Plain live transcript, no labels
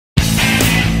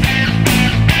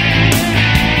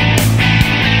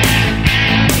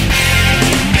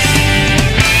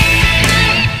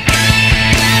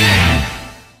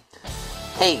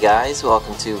Hey guys,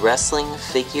 welcome to Wrestling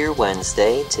Figure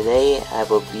Wednesday. Today I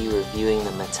will be reviewing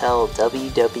the Mattel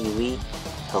WWE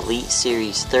Elite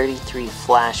Series 33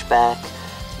 Flashback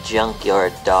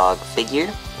Junkyard Dog figure.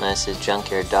 This is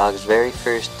Junkyard Dog's very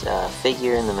first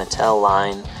figure in the Mattel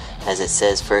line. As it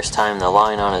says, first time the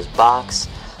line on his box.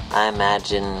 I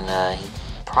imagine he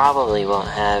probably won't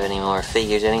have any more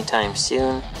figures anytime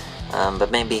soon.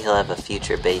 But maybe he'll have a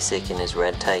future basic in his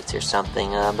red tights or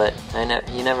something, but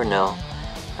you never know.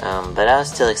 But I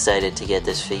was still excited to get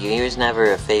this figure. He was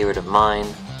never a favorite of mine.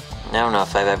 I don't know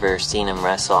if I've ever seen him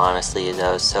wrestle, honestly, as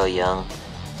I was so young.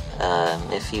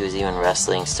 If he was even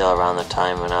wrestling still around the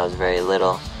time when I was very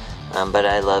little. But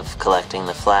I love collecting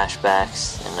the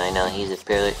flashbacks, and I know he's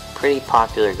a pretty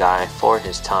popular guy for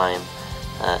his time.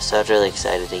 So I was really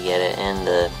excited to get it, and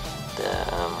the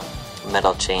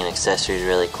metal chain accessory is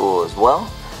really cool as well.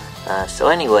 So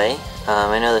anyway,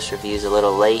 I know this review is a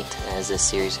little late, as this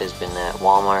series has been at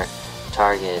Walmart,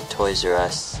 Target, Toys R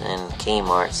Us, and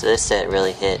Kmart. So this set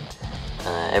really hit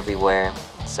everywhere.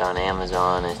 It's on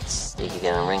Amazon. You can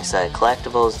get it on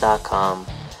ringsidecollectibles.com.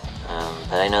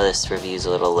 But I know this review is a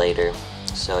little later,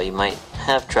 so you might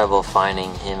have trouble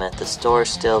finding him at the store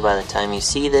still by the time you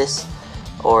see this,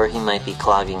 or he might be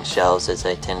clogging shelves, as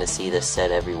I tend to see this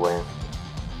set everywhere.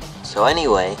 So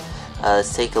anyway,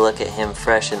 let's take a look at him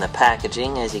fresh in the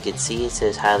packaging. As you can see, it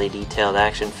says highly detailed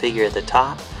action figure at the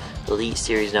top. Elite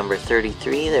Series number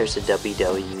 33. There's the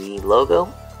WWE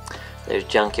logo. There's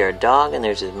Junkyard Dog, and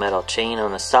there's his metal chain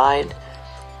on the side.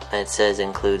 It says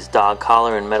includes dog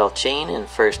collar and metal chain, and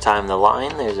first time the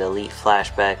line. There's Elite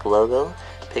Flashback logo.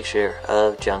 Picture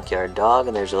of Junkyard Dog,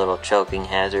 and there's a little choking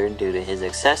hazard due to his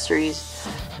accessories.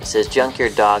 It says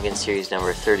Junkyard Dog in series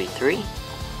number 33.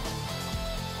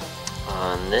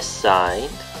 On this side,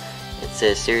 it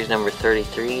says series number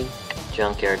 33,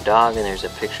 Junkyard Dog, and there's a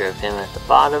picture of him at the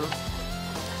bottom.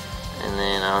 And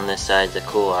then on this side, the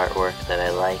cool artwork that I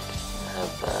like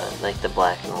the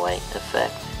black and white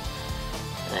effect.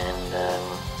 And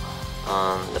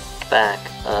on the back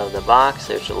of the box,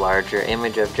 there's a larger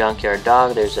image of Junkyard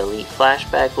Dog. There's Elite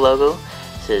Flashback logo.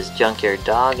 It says Junkyard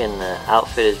Dog, and the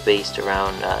outfit is based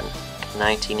around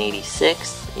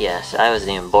 1986. Yes, I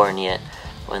wasn't even born yet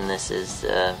when this is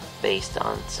based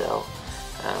on. So,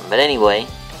 but anyway,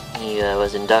 he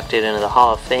was inducted into the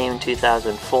Hall of Fame in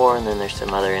 2004, and then there's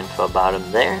some other info about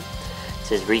him there. It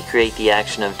says recreate the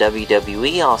action of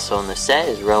WWE. Also in the set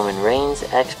is Roman Reigns,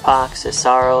 X-Pac,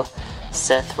 Cesaro,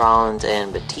 Seth Rollins,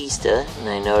 and Batista. And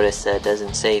I noticed that it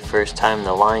doesn't say first time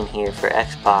the line here for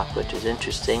X-Pac, which is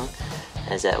interesting,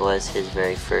 as that was his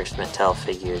very first Mattel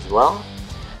figure as well.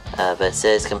 But it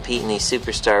says compete in these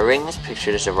superstar rings.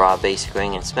 Pictured as a Raw basic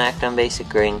ring and SmackDown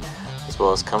basic ring, as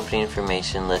well as company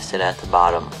information listed at the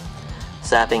bottom.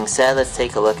 So that being said, let's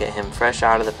take a look at him fresh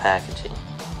out of the packaging.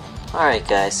 Alright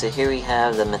guys, so here we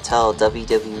have the Mattel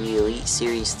WWE Elite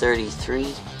Series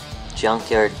 33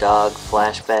 Junkyard Dog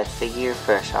Flashback figure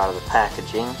fresh out of the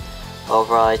packaging.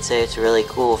 Overall, I'd say it's a really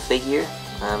cool figure.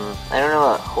 I don't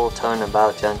know a whole ton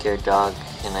about Junkyard Dog,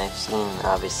 and I've seen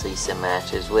obviously some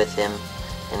matches with him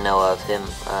and know of him,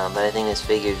 but I think this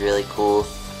figure is really cool,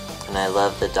 and I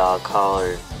love the dog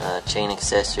collar chain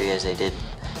accessory, as they did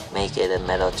make it a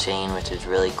metal chain, which is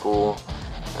really cool.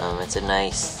 It's a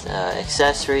nice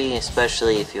accessory,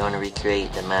 especially if you want to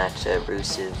recreate the match that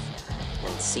Rusev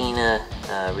and Cena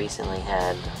recently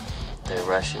had, the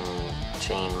Russian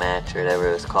chain match or whatever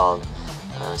it was called.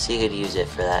 So you could use it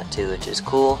for that too, which is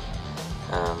cool.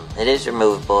 It is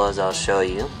removable, as I'll show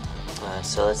you.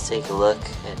 So let's take a look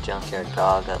at Junkyard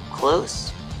Dog up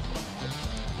close.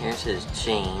 Here's his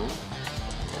chain,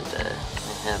 and I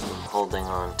have him holding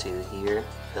on to here.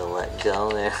 He'll let go.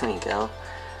 There we go.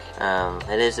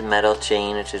 It is a metal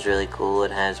chain, which is really cool.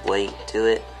 It has weight to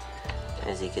it,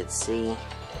 as you can see.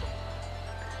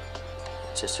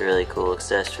 It's just a really cool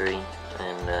accessory,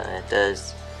 and it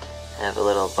does have a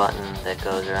little button that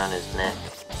goes around his neck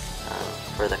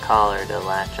for the collar to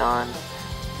latch on,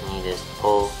 and you just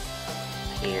pull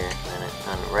here, and then it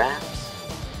unwraps.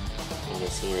 You can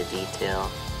see the detail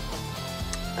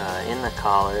in the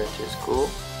collar, which is cool.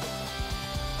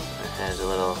 It has a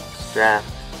little strap,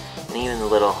 and even the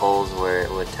little holes where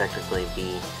it would technically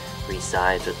be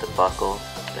resized with the buckle.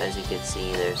 But as you can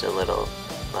see, there's a little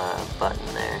button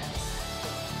there.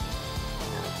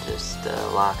 And it just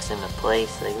locks into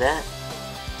place like that,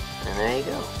 and there you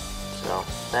go. So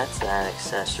that's that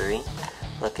accessory.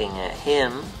 Looking at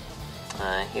him,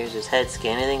 here's his head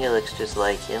scan. I think it looks just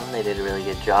like him. They did a really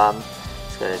good job.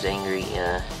 He's got his angry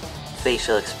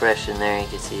facial expression there. You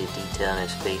can see the detail in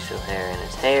his facial hair and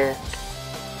his hair.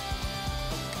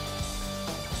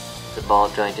 the ball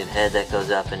jointed head that goes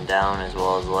up and down as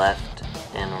well as left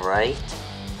and right.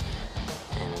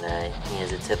 And he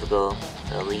has a typical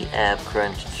elite ab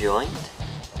crunch joint.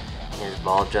 He has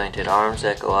ball jointed arms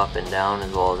that go up and down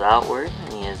as well as outward.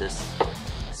 And he has a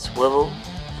swivel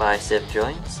bicep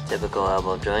joints, typical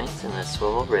elbow joints, and a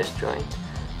swivel wrist joint,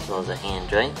 as well as a hand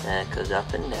joint that goes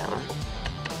up and down.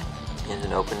 He has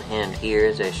an open hand here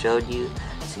as I showed you,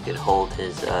 so you could hold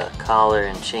his collar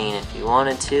and chain if you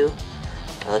wanted to.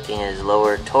 Looking at his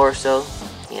lower torso,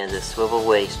 he has a swivel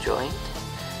waist joint.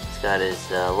 He's got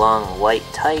his long white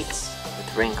tights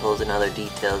with wrinkles and other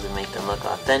details that make them look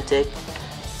authentic. It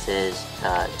says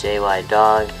JY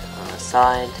Dog on the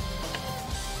side.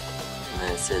 And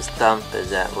then it says Thump, as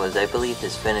that was, I believe,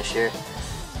 his finisher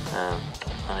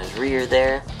on his rear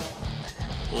there.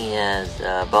 He has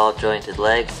ball jointed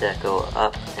legs that go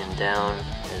up and down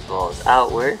as well as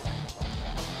outward.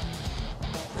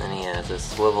 Then he has a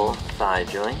swivel thigh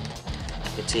joint.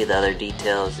 You can see the other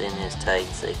details in his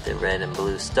tights, like the red and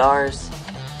blue stars.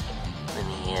 Then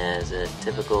he has a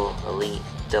typical elite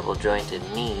double jointed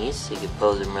knees, so you can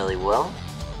pose him really well.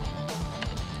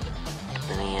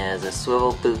 Then he has a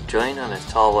swivel boot joint on his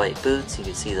tall white boots. You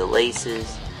can see the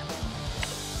laces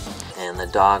and the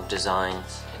dog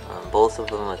designs on both of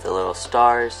them with the little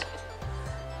stars.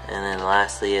 And then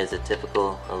lastly, he has a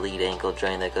typical elite ankle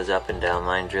joint that goes up and down.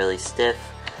 Mine's really stiff,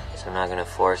 so I'm not going to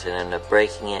force it and end up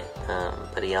breaking it.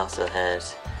 But he also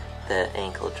has the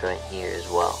ankle joint here as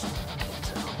well.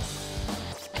 So,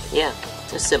 yeah,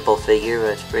 it's a simple figure,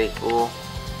 but it's pretty cool.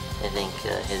 I think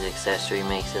his accessory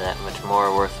makes it that much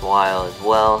more worthwhile as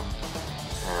well.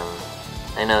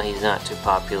 I know he's not too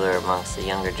popular amongst the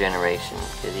younger generation,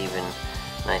 because even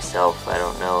myself, I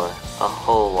don't know a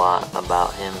whole lot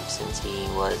about him since he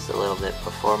was a little bit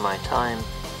before my time.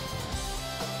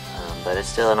 But it's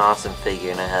still an awesome figure,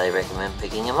 and I highly recommend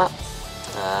picking him up.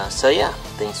 So yeah,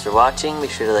 thanks for watching. Be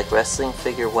sure to like Wrestling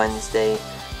Figure Wednesday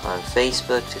on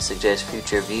Facebook to suggest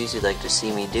future reviews you'd like to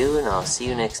see me do, and I'll see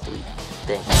you next week.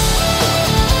 Thanks.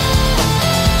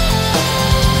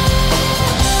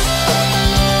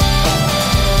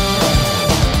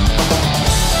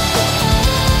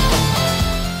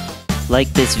 Like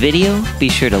this video? Be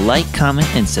sure to like, comment,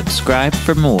 and subscribe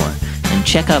for more. And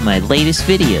check out my latest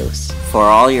videos. For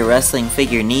all your wrestling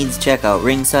figure needs, check out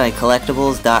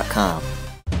ringsidecollectibles.com.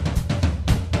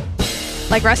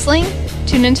 Like wrestling?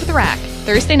 Tune into The Rack,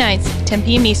 Thursday nights, 10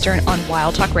 p.m. Eastern on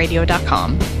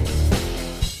wildtalkradio.com.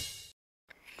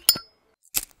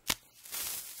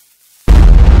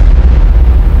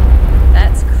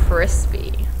 That's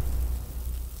crispy.